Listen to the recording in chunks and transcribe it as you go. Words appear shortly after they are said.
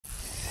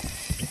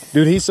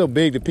Dude, he's so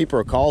big that people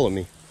are calling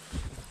me.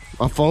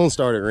 My phone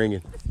started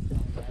ringing.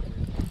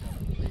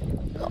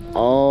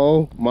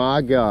 Oh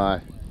my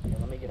God.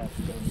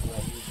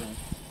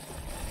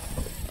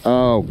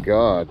 Oh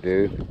God,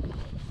 dude.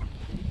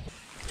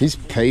 He's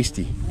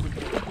pasty.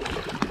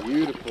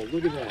 Beautiful,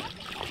 look at that.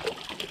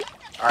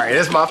 All right,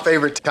 it's my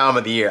favorite time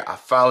of the year. I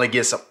finally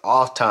get some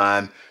off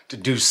time to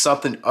do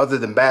something other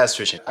than bass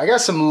fishing. I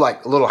got some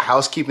like little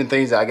housekeeping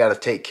things that I gotta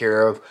take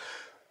care of.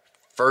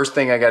 First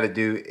thing I gotta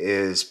do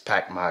is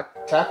pack my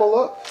tackle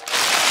up.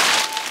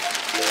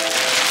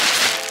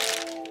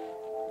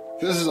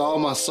 This is all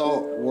my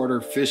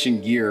saltwater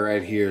fishing gear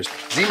right here.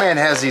 Z-Man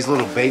has these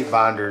little bait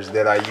binders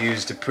that I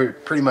use to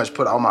pretty much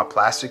put all my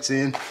plastics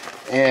in.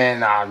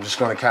 And I'm just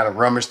gonna kind of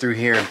rummage through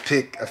here and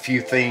pick a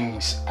few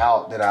things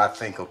out that I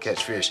think will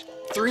catch fish.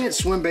 3-inch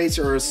swim baits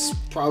are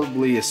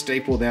probably a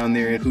staple down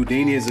there.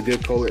 Houdini is a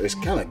good color. It's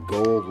kind of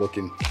gold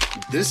looking.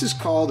 This is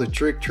called a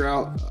trick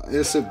trout.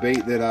 It's a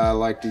bait that I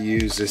like to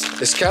use.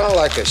 It's kind of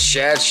like a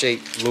shad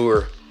shaped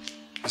lure.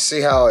 You see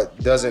how it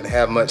doesn't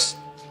have much,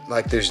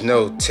 like there's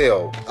no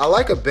tail. I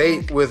like a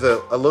bait with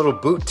a little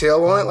boot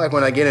tail on it, like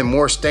when I get in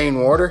more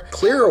stained water,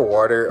 clearer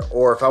water,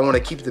 or if I want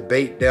to keep the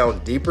bait down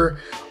deeper,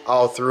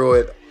 I'll throw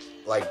it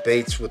like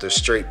baits with a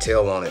straight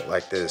tail on it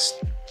like this.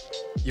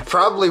 You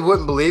probably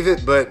wouldn't believe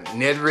it, but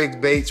Ned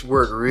rigged baits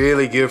work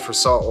really good for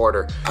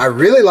saltwater. I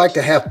really like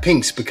to have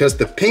pinks because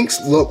the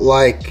pinks look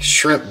like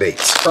shrimp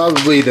baits.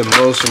 Probably the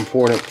most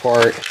important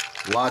part.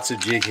 Lots of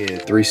jig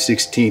head,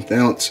 3/16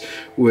 ounce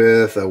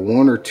with a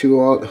 1 or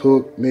 2/0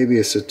 hook. Maybe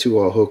it's a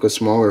 2/0 hook, a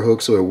smaller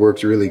hook, so it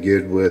works really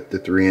good with the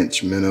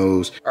 3-inch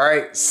minnows. All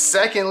right,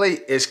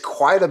 secondly, it's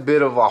quite a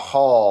bit of a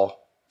haul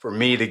for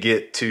me to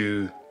get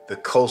to the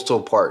coastal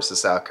parts of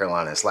South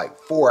Carolina. It's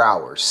like 4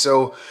 hours.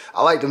 So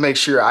I like to make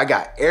sure I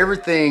got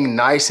everything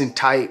nice and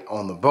tight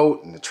on the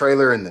boat and the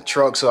trailer and the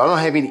truck, so I don't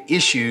have any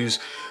issues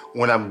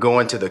when I'm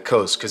going to the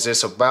coast, because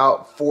it's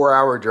about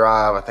 4-hour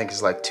drive. I think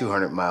it's like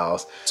 200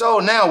 miles. So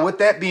now with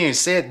that being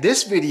said,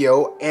 this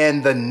video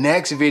and the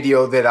next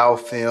video that I'll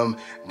film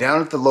down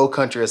at the low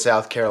country of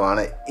South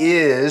Carolina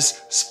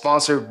is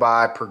sponsored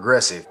by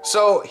Progressive.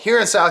 So here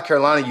in South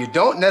Carolina, you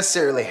don't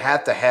necessarily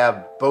have to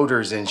have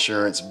boater's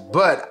insurance,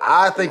 but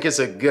I think it's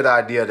a good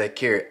idea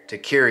to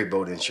carry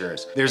boat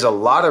insurance. There's a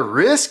lot of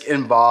risk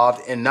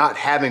involved in not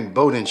having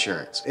boat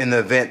insurance. In the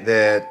event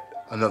that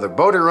another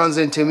boater runs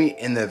into me,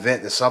 in the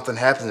event that something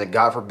happens and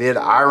God forbid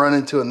I run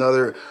into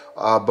another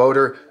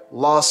boater,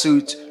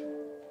 lawsuits,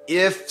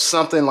 if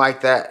something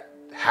like that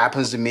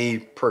happens to me,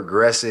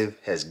 Progressive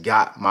has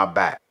got my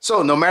back.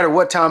 So no matter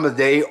what time of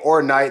day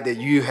or night that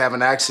you have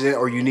an accident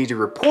or you need to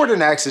report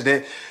an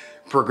accident,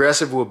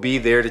 Progressive will be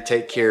there to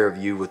take care of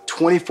you with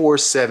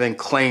 24/7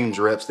 claims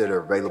reps that are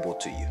available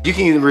to you. You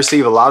can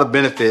receive a lot of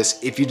benefits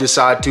if you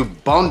decide to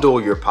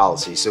bundle your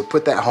policy. So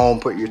put that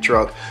home, put your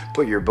truck,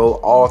 put your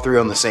boat, all three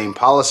on the same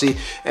policy,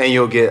 and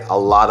you'll get a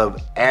lot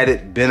of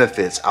added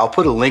benefits. I'll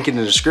put a link in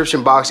the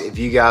description box if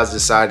you guys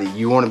decide that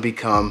you want to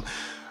become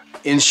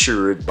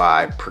insured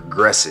by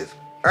Progressive.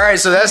 All right,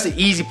 so that's the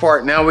easy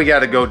part. Now we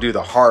got to go do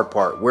the hard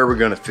part, where we're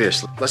going to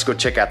fish. Let's go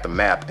check out the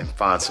map and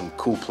find some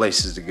cool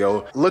places to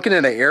go. Looking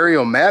at an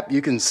aerial map,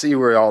 you can see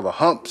where all the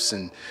humps,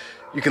 and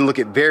you can look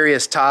at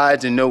various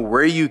tides and know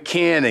where you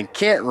can and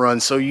can't run,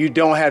 so you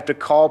don't have to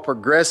call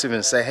Progressive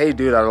and say, hey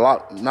dude, I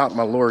knocked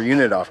my lower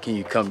unit off, can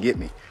you come get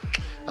me?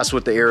 That's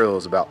what the aerial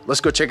is about.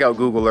 Let's go check out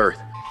Google Earth.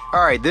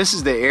 All right, this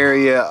is the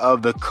area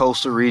of the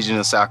coastal region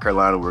of South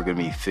Carolina we're gonna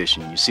be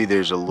fishing. You see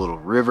there's a little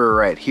river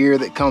right here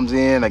that comes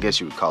in. I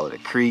guess you would call it a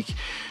creek.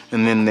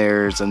 And then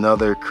there's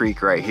another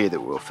creek right here that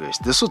we'll fish.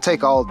 This will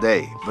take all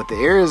day, but the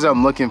areas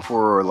I'm looking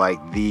for are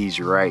like these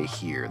right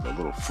here, the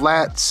little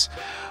flats.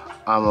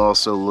 I'm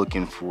also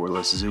looking for,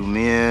 let's zoom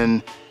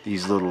in,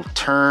 these little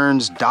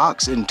turns,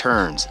 docks and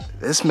turns.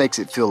 This makes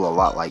it feel a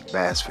lot like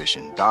bass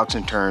fishing. Docks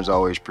and turns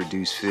always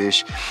produce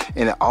fish,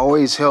 and it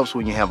always helps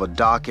when you have a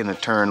dock and a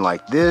turn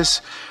like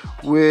this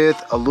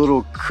with a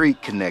little creek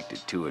connected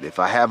to it. If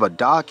I have a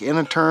dock and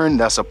a turn,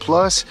 that's a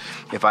plus.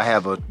 If I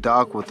have a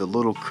dock with a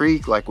little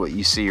creek like what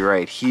you see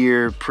right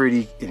here,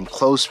 pretty in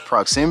close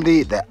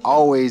proximity, that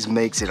always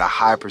makes it a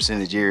high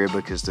percentage area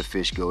because the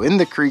fish go in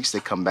the creeks, they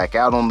come back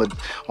out on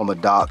the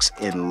docks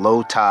in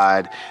low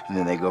tide, and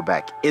then they go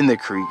back in the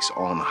creeks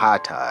on high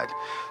tide.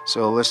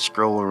 So let's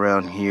scroll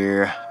around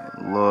here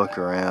and look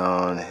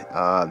around.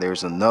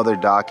 There's another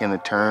dock and a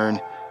turn.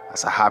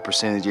 That's a high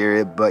percentage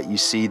area, but you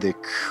see the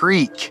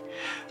creek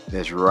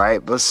that's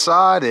right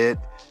beside it.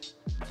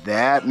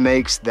 That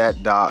makes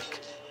that dock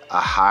a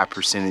high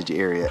percentage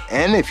area.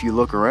 And if you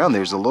look around,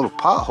 there's a little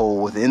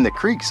pothole within the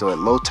creek, so at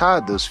low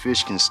tide those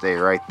fish can stay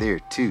right there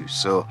too.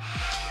 So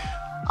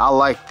I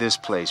like this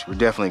place. We're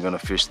definitely gonna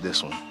fish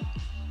this one.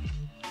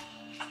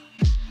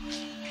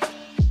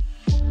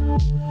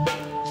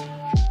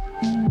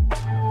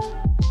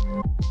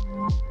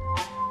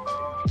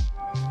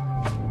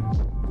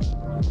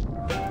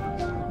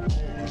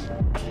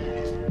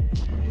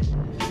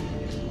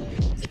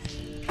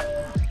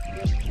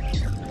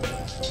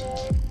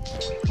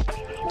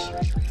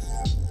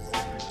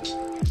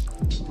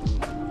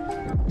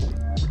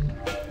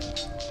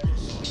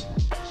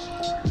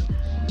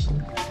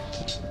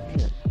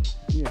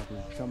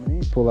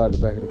 pull out the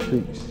back of the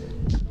creeks.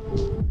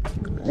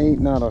 Ain't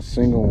not a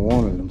single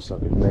one of them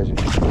suckers measured.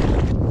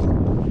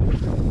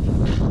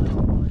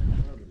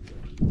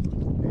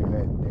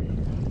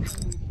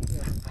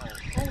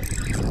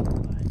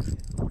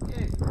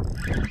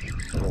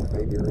 Little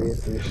baby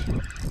redfish.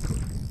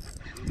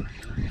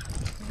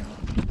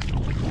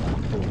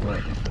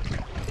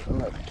 I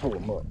like to pull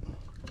him up.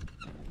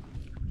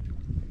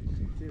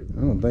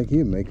 I don't think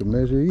he'd make a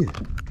measure either.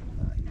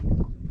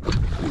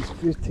 He's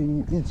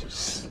 15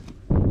 inches.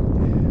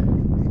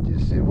 He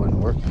just said it wasn't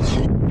worth the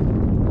shit.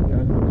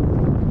 Got it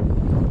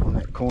on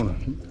that corner.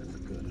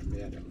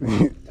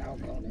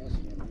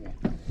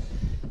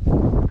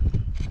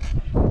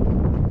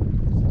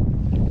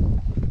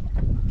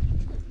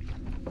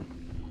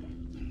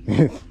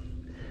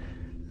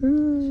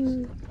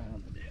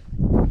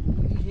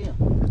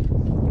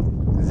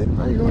 Is it?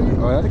 Are you going to?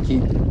 Oh, that'll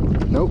keep.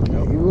 Nope, he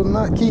will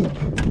not keep.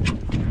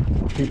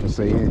 People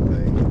say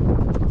anything.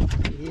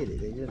 He hit it,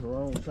 they just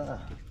wrong side.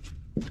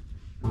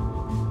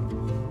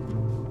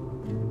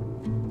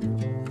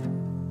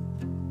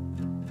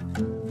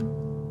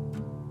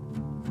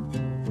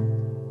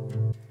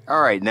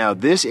 All right, now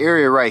this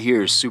area right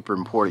here is super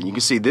important. You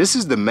can see this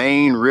is the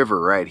main river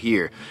right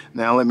here.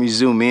 Now let me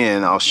zoom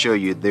in, I'll show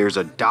you. There's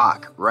a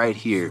dock right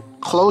here,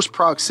 close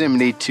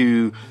proximity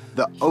to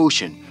the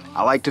ocean.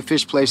 I like to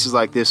fish places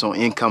like this on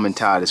incoming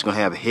tide. It's gonna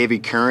have a heavy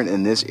current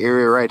in this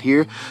area right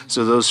here,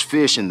 so those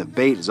fish and the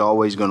bait is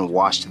always gonna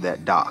wash to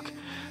that dock.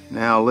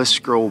 Now let's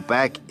scroll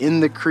back in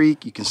the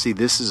creek. You can see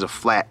this is a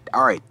flat.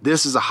 All right,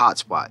 this is a hot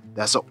spot.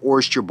 That's an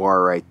oyster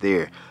bar right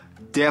there.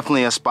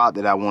 Definitely a spot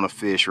that I want to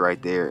fish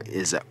right there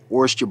is an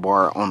oyster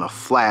bar on a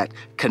flat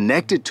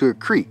connected to a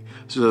creek.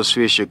 So those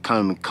fish will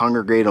come and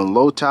congregate on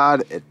low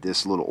tide at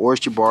this little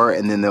oyster bar,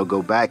 and then they'll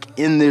go back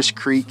in this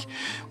creek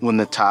when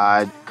the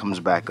tide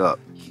comes back up.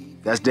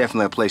 That's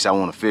definitely a place I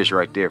want to fish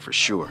right there for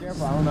sure.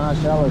 Careful, I don't know how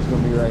shallow it's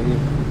going to be right here.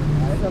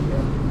 It's up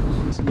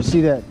there. You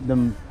see that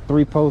them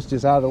 3 posts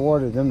just out of the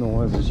water? Them the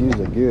ones that's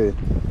usually good.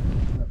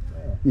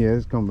 Yeah,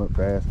 it's coming up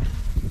fast.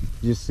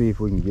 Just see if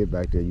we can get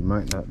back there. You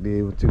might not be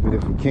able to, but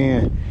if we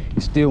can,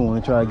 you still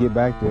want to try to get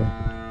back there.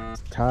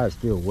 The tide's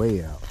still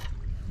way out.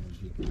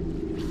 The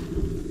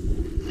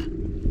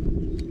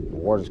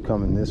water's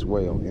coming this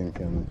way on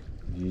incoming.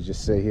 You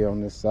just sit here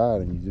on this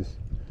side and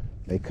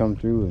they come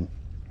through, and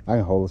I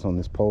can hold us on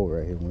this pole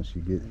right here once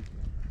you get it.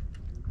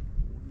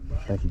 I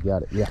think you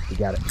got it. Yeah, you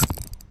got it.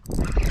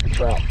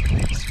 Trout.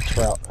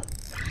 Trout.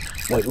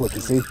 Wait, look,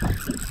 you see?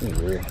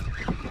 Yeah.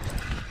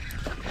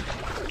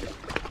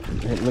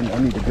 I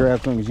need to grab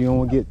something because you don't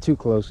want to get too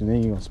close, and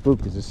then you're gonna spook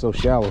because it's so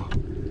shallow.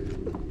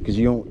 Because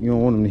you don't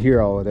want them to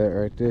hear all of that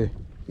right there.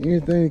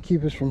 Anything to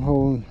keep us from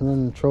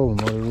running the trolling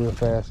motor real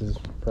fast is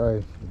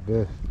probably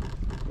the best.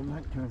 It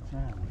might turn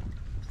south.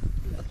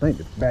 I think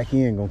the back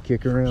end gonna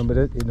kick around, but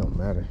it don't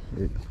matter.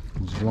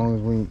 As long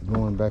as we ain't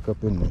going back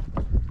up in there.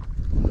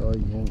 That's all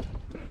you want.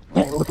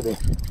 Hey, look at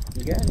that.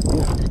 You got it?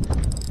 Yeah.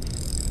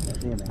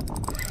 That's him out.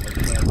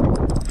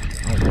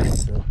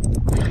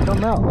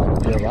 Come out like a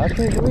devil. I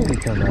can't believe he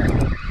come out. I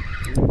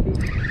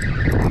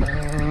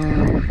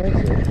don't think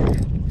so.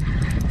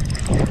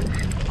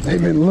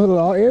 They've been little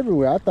all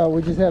everywhere. I thought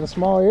we just had a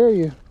small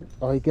area.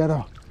 Oh, he got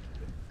off.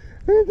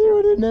 They threw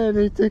it in there and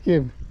they took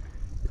him.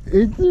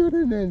 He threw it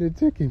in there and they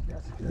took him.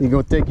 He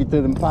gonna take you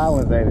to them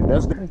pylons, ain't it?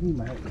 That's the,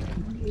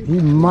 he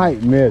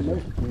might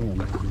measure.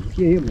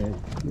 Yeah, he'll measure.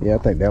 Yeah, I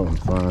think that one's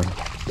fine.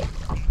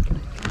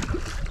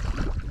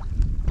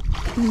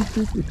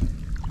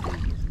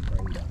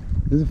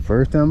 This is the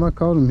first time I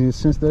caught him here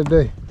since that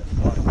day.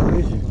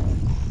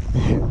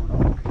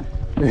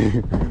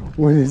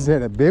 What is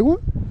that, a big one?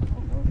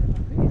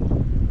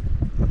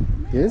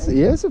 Yes,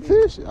 yeah, it's a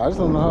fish. I just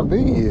don't know how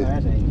big he is. Yeah,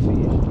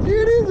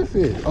 it is a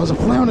fish. Oh, it's a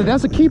flounder.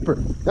 That's a keeper.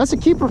 That's a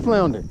keeper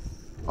flounder.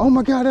 Oh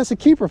my God, that's a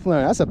keeper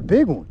flounder. That's a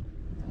big one.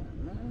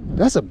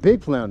 That's a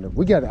big flounder.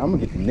 We got. I'm gonna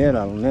get the net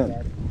out on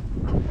that.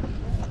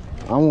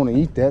 I want to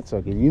eat that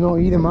sucker. If you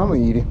don't eat him, I'm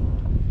gonna eat him.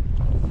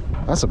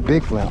 That's a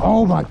big flounder.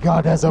 Oh my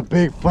God, that's a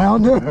big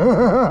flounder.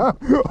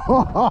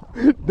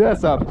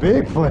 That's a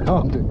big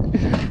flounder.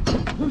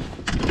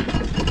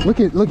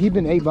 Look, he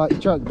been ate by,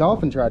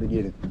 dolphin tried to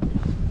get it.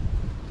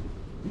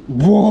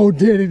 Whoa,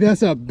 Daddy,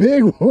 that's a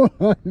big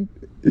one.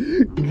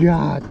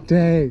 God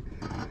dang.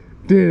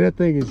 Dude, that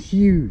thing is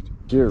huge.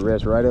 Should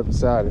rest right up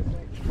beside it.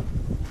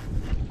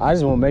 I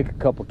just want to make a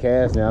couple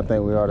casts now. I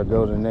think we ought to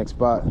go to the next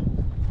spot.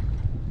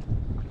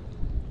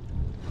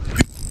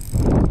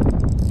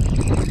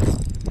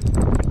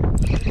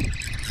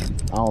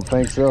 I don't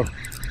think so.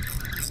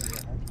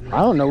 I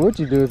don't know what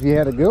you do if you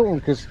had a good one,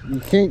 because you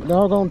can't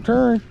doggone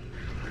turn.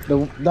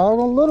 The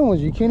doggone little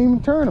ones, you can't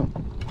even turn them.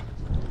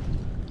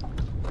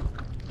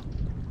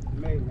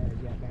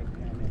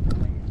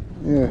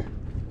 Yeah.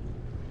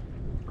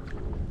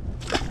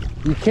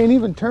 You can't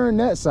even turn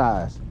that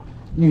size.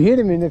 You hit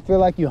him and it feel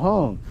like you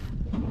hung.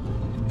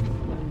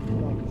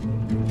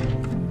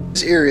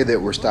 This area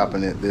that we're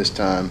stopping at this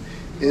time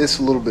is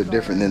a little bit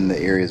different than the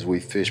areas we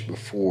fished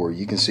before.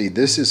 You can see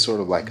this is sort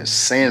of like a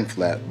sand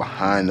flat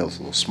behind those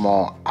little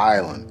small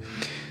island.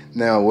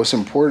 Now, what's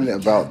important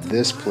about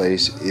this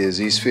place is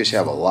these fish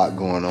have a lot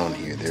going on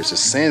here. There's a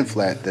sand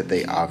flat that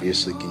they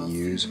obviously can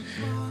use,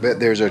 but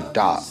there's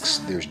docks.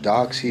 There's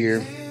docks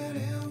here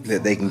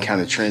that they can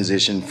kind of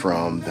transition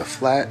from the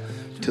flat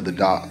to the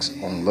docks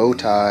on low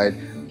tide,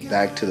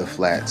 back to the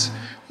flats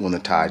when the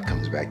tide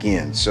comes back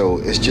in. So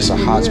it's just a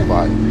hot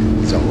spot.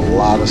 There's a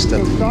lot of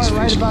stuff that these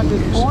fish about can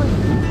this use. point.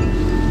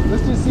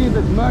 Let's just see if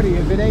it's muddy.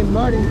 If it ain't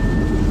muddy,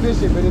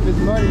 fish it. But if it's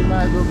muddy, you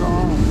might as well go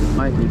home.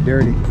 Might be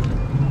dirty.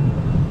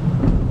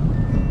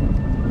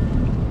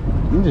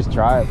 You can just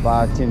try it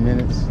 5-10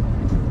 minutes.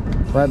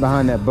 Right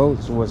behind that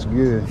boat's what's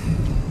good.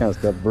 Kind of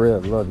stuff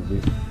Brad love to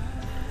do.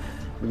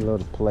 We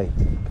love to play.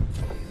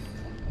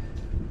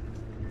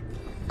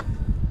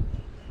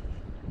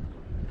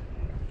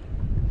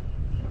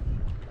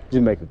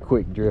 Just make a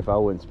quick drift. I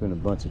wouldn't spend a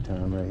bunch of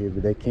time right here,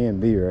 but they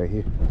can be right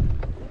here.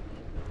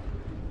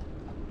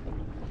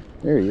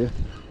 There he is.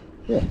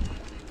 Yeah.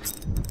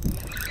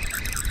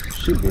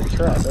 Should be a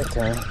trout that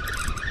time.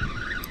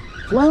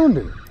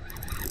 Flounder.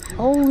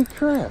 Holy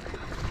crap.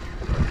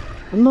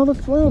 Another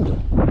flounder.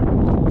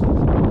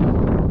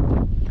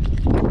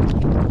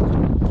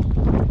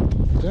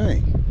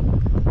 Dang.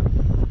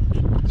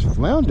 It's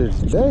flounders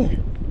today.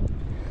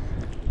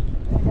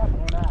 They got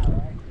one eye,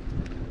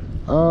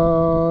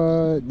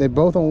 right? They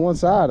both on one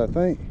side, I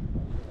think.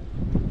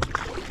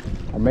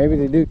 Or maybe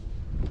they do.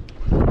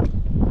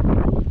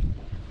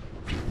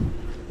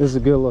 This is a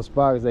good little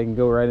spot because they can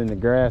go right in the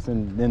grass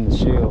and then the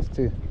shells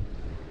too.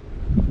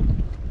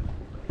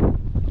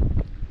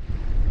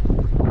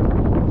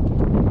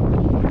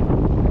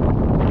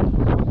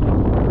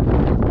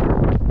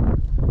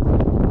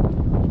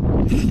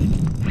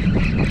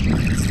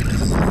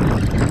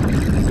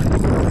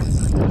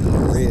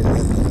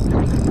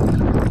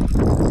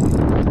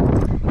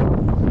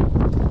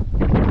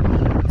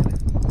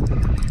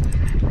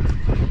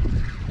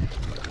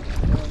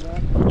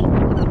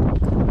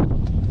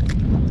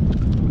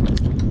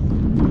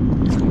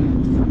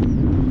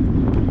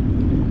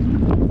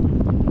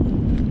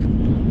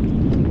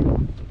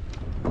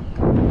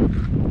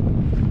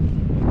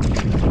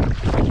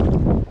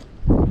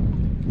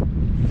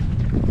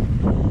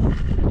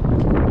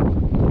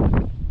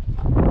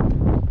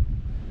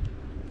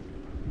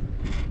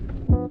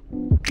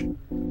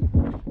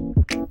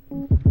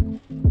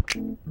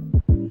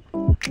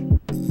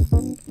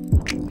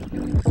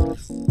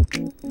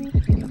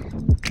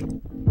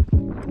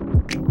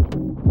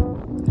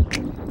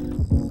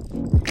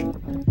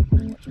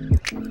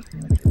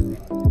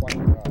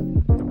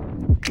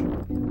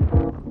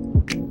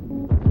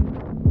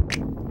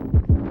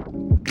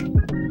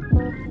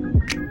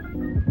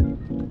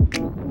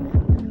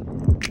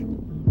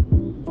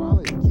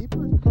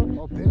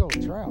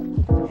 Trout.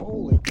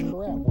 Holy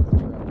crap, what a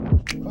trout.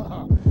 What a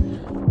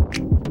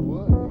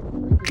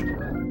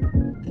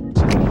freaking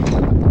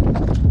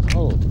trout.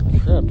 Oh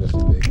crap, that's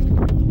big.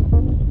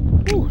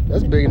 Whew,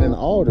 that's bigger than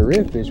all the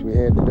redfish we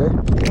had today.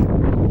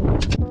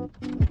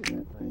 Look at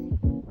that thing.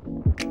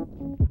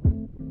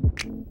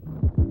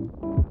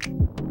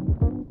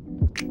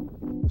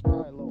 It's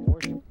probably a little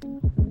horsey.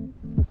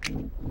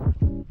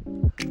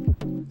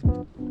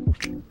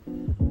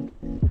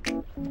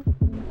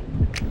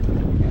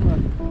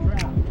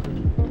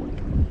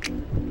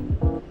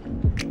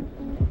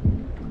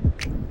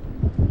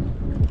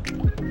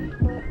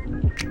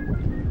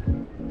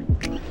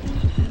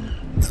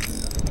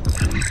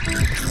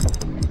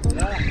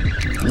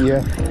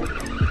 Yeah,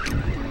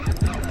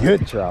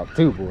 good trout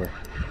too, boy.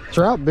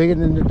 Trout bigger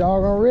than the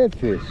doggone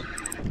redfish.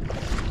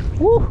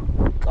 Woo!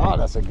 God,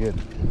 that's a good.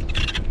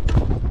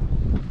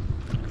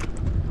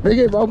 They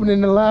keep opening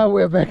the live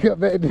well back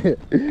up, baby.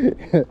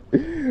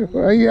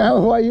 Why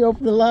you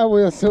open the live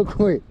well so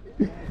quick?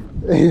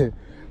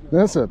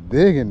 That's a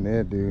big in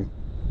there, dude.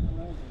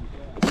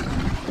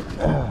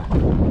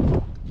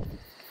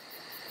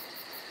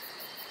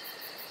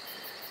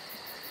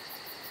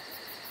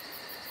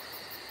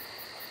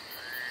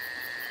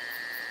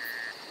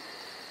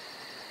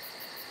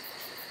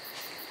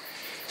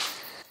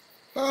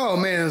 Oh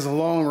man, it was a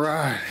long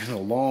ride and a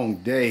long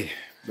day,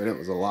 but it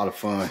was a lot of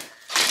fun.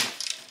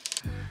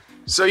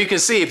 So you can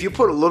see if you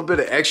put a little bit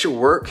of extra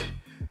work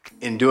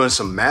in doing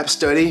some map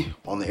study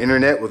on the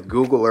internet with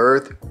Google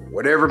Earth,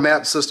 whatever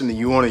map system that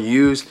you want to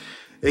use,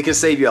 it can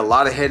save you a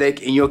lot of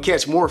headache and you'll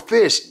catch more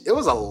fish. It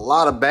was a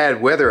lot of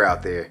bad weather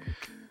out there.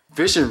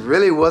 Fishing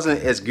really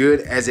wasn't as good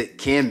as it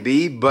can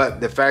be,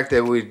 but the fact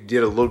that we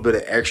did a little bit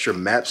of extra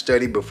map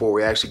study before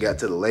we actually got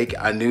to the lake,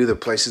 I knew the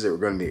places that were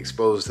going to be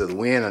exposed to the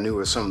wind. I knew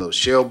where some of those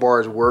shell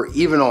bars were,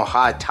 even on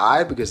high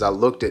tide, because I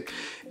looked at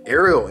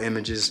aerial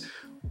images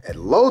at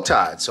low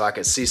tide so I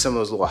could see some of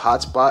those little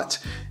hot spots.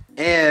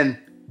 And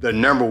the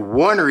number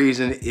one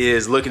reason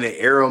is looking at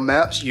aerial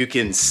maps, you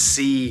can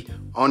see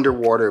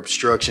underwater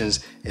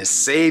obstructions and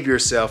save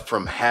yourself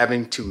from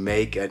having to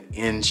make an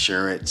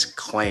insurance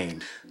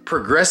claim.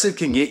 Progressive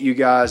can get you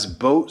guys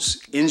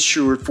boats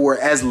insured for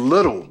as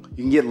little.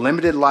 You can get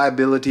limited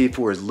liability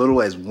for as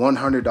little as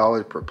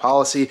 $100 per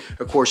policy.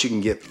 Of course, you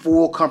can get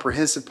full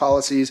comprehensive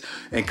policies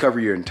and cover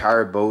your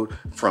entire boat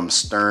from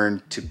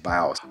stern to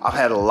bow. I've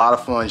had a lot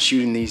of fun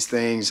shooting these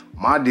things.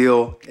 My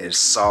deal is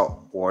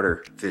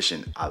saltwater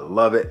fishing. I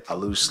love it. I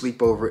lose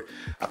sleep over it.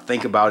 I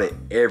think about it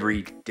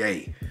every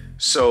day.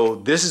 So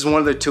this is one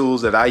of the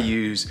tools that I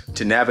use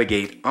to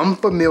navigate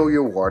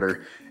unfamiliar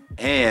water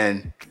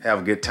and have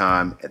a good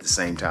time at the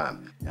same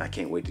time. And I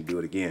can't wait to do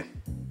it again.